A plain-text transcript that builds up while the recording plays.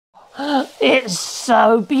It's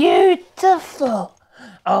so beautiful.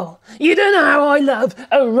 Oh, you don't know how I love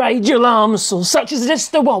a radial arm saw such as this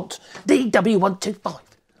DeWalt DW125.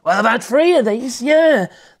 Well, I've had 3 of these, yeah.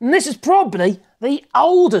 And this is probably the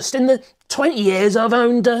oldest in the 20 years I've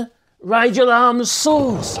owned radial arm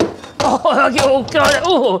saws. Oh, I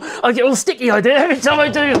get all sticky every time I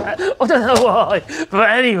do that. I don't know why. But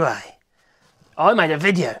anyway, I made a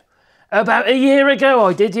video about a year ago,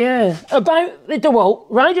 I did, yeah, about the DeWalt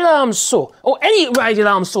Radial Arm Saw, or any radial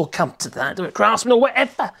arm saw come to that, or a Craftsman or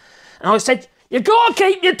whatever. And I said, you got to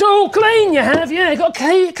keep your tool clean, you have, yeah, you got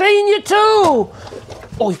to clean your tool.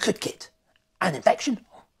 Or you could get an infection.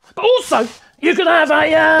 But also, you could have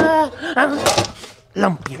a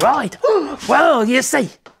lumpy ride. Well, you see,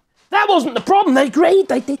 that wasn't the problem. They agreed,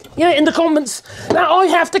 they did, yeah, in the comments, that I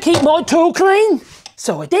have to keep my tool clean.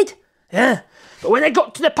 So I did, yeah. But when they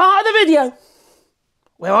got to the part of the video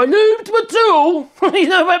where I lubed my tool, you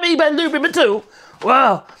know what I mean by lubing my tool?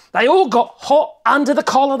 Well, they all got hot under the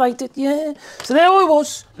collar, they did, yeah. So there I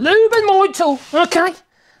was, lubing my tool, okay? And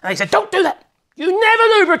they said, don't do that. You never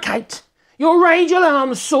lubricate your radial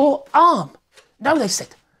arm saw arm. No, they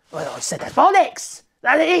said. Well, I said, that's bollocks.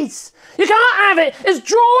 That it is. You can't have it as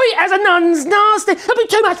dry as a nun's nasty. There'll be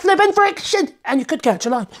too much flipping friction. And you could catch a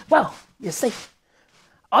line. Well, you see,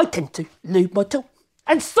 I tend to lube my tool.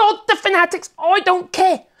 And sod the fanatics, I don't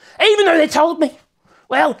care. Even though they told me,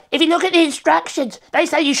 well, if you look at the instructions, they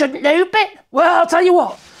say you shouldn't lube it. Well, I'll tell you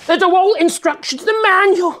what, the DeWalt instructions, the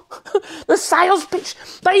manual, the sales pitch,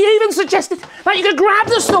 they even suggested that you could grab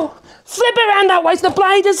the saw, flip it around that way so the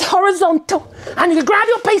blade is horizontal, and you could grab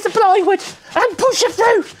your piece of plywood and push it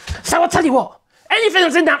through. So I'll tell you what, anything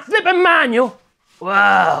that's in that flipping manual,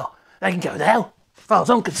 well, they can go to hell, as far as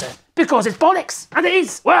I'm concerned. Because it's bollocks, and it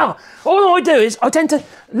is. Well, all I do is I tend to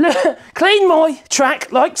clean my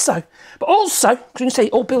track like so. But also, because you can see,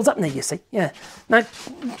 it all builds up in there, you see. Yeah. Now,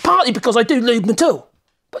 partly because I do lube my tool.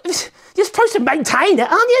 But you're supposed to maintain it,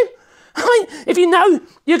 aren't you? I mean, if you know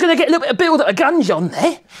you're going to get a little bit of build-up of gunge on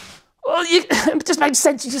there, well, it just makes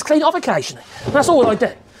sense you just clean it off occasionally. And that's all I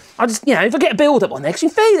do. I just, you know, if I get a build-up on there, because you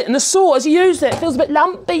feel it in the saw as you use it, it feels a bit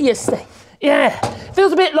lumpy, you see. Yeah,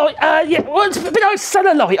 feels a bit like, yeah, well, it's a bit like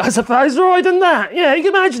cellulite, I suppose, riding that. Yeah, you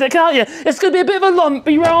can imagine it, can't you? It's going to be a bit of a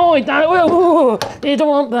lumpy ride. No, you don't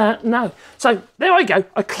want that, no. So, there I go.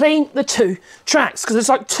 I clean the 2 tracks, because it's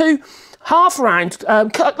like 2 half-round,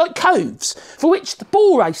 like coves, for which the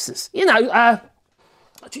ball racers, you know,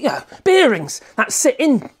 bearings that sit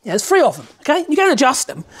in, there's 3 of them, okay? You can adjust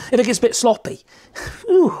them if it gets a bit sloppy.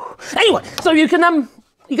 Ooh. Anyway, so you can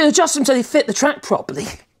adjust them so they fit the track properly.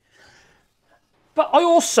 But I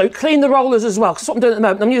also clean the rollers as well, because what I'm doing at the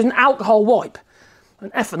moment, I'm using alcohol wipe, an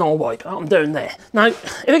ethanol wipe, what I'm doing there. Now,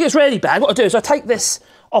 if it gets really bad, what I do is I take this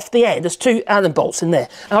off the end, there's 2 Allen bolts in there,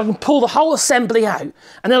 and I can pull the whole assembly out, and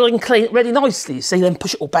then I can clean it really nicely, you see, then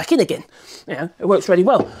push it all back in again. You know, it works really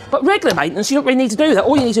well. But regular maintenance, you don't really need to do that.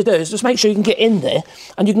 All you need to do is just make sure you can get in there,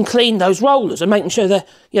 and you can clean those rollers, and making sure they're,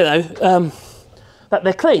 you know, that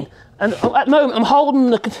they're clean. And at the moment, I'm holding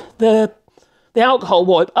the alcohol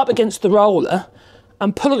wipe up against the roller,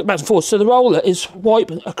 and pulling it back and forth so the roller is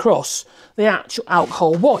wiping across the actual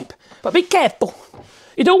alcohol wipe. But be careful.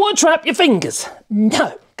 You don't want to trap your fingers.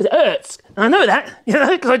 No, because it hurts. And I know that, you know,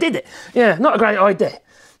 because I did it. Yeah, not a great idea.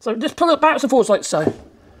 So just pull it back and forth like so.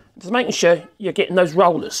 Just making sure you're getting those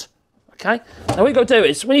rollers. Okay? Now what you've got to do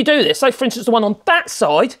is, when you do this, say for instance the one on that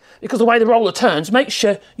side, because the way the roller turns, make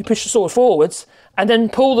sure you push the saw forwards and then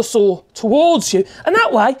pull the saw towards you. And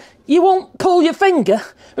that way, you won't pull your finger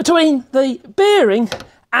between the bearing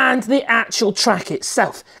and the actual track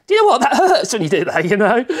itself. Do you know what? That hurts when you do that, you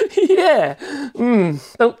know? Yeah.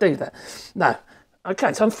 Don't do that. No.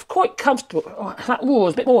 Okay, so I'm quite comfortable. Oh, that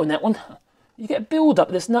was a bit more in that one. You get a build-up,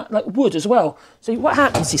 there's not like wood as well. So what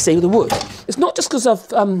happens, you see, with the wood, it's not just because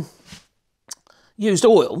I've used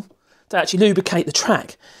oil to actually lubricate the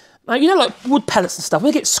track. Now, you know, like wood pellets and stuff,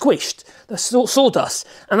 when they get squished, the sawdust,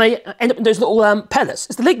 and they end up in those little pellets.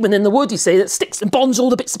 It's the ligament in the wood, you see, that sticks and bonds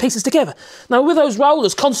all the bits and pieces together. Now, with those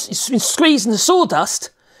rollers constantly squeezing the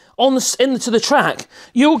sawdust into the track,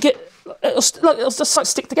 you'll get, it'll just like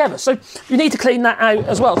stick together. So you need to clean that out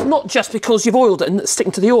as well. It's not just because you've oiled it and it's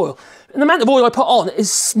sticking to the oil. And the amount of oil I put on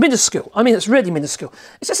is minuscule. I mean, it's really minuscule.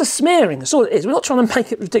 It's just a smearing, that's all it is. We're not trying to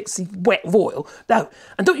make it ridiculously wet with oil. No.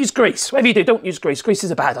 And don't use grease. Whatever you do, don't use grease. Grease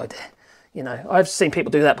is a bad idea. You know, I've seen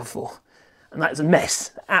people do that before. And that is a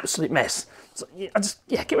mess. Absolute mess. So, yeah,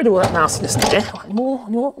 get rid of all that nastiness in there. Any more?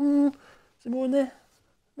 Is there more in there?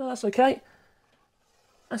 No, that's okay.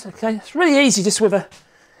 That's okay. It's really easy just with a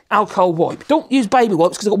alcohol wipe. Don't use baby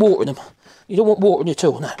wipes because they've got water in them. You don't want water in your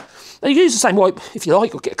tool, no. Now you use the same wipe if you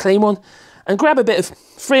like, or get a clean one, and grab a bit of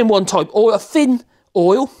 3-in-1 type oil, a thin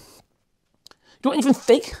oil. You want anything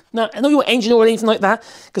thick? No, I know you want engine oil or anything like that,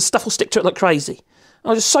 because stuff will stick to it like crazy.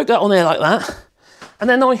 I'll just soak that on there like that, and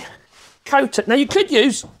then I coat it. Now you could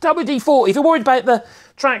use WD-40 if you're worried about the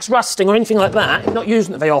tracks rusting or anything like that. You're not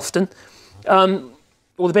using it very often,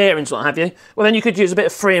 or the bearings, what have you. Well, then you could use a bit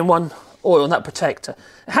of 3-in-1 oil on that protector.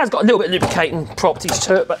 It has got a little bit of lubricating properties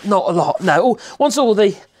to it, but not a lot. No, once all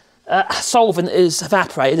the solvent is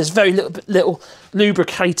evaporated, there's very little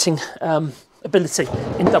lubricating ability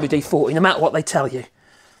in WD-40, no matter what they tell you.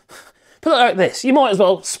 Put it like this, you might as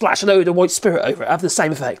well splash a load of white spirit over it, have the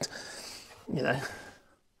same effect. You know,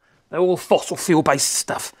 they're all fossil fuel based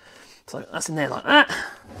stuff. So that's in there like that.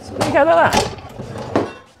 So there you go, like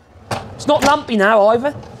that. It's not lumpy now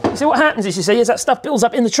either. You see what happens is, you see, as that stuff builds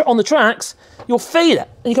up in on the tracks, you'll feel it,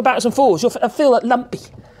 and you go backwards and forwards, you'll feel it lumpy.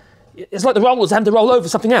 It's like the rollers having to roll over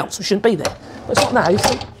something else, which shouldn't be there. But it's not now, you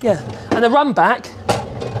see? Yeah. And the run back,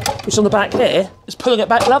 which is on the back here, is pulling it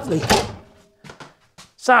back lovely.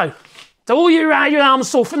 So, to all you Radial Arm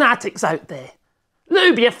Saw fanatics out there,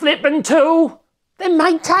 lube your flipping tool, then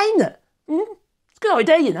maintain it. It's a good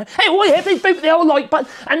idea, you know. Hey, all you have to do is boot the old like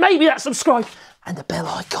button, and maybe that subscribe, and the bell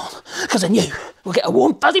icon, because then you will get a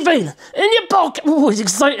warm fuzzy feeling in your pocket. Oh, it's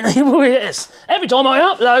exciting, it is. Every time I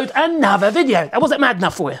upload another video. That wasn't mad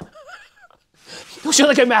enough for you. Or should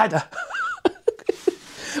I go madder?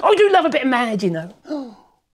 I do love a bit of mad, you know.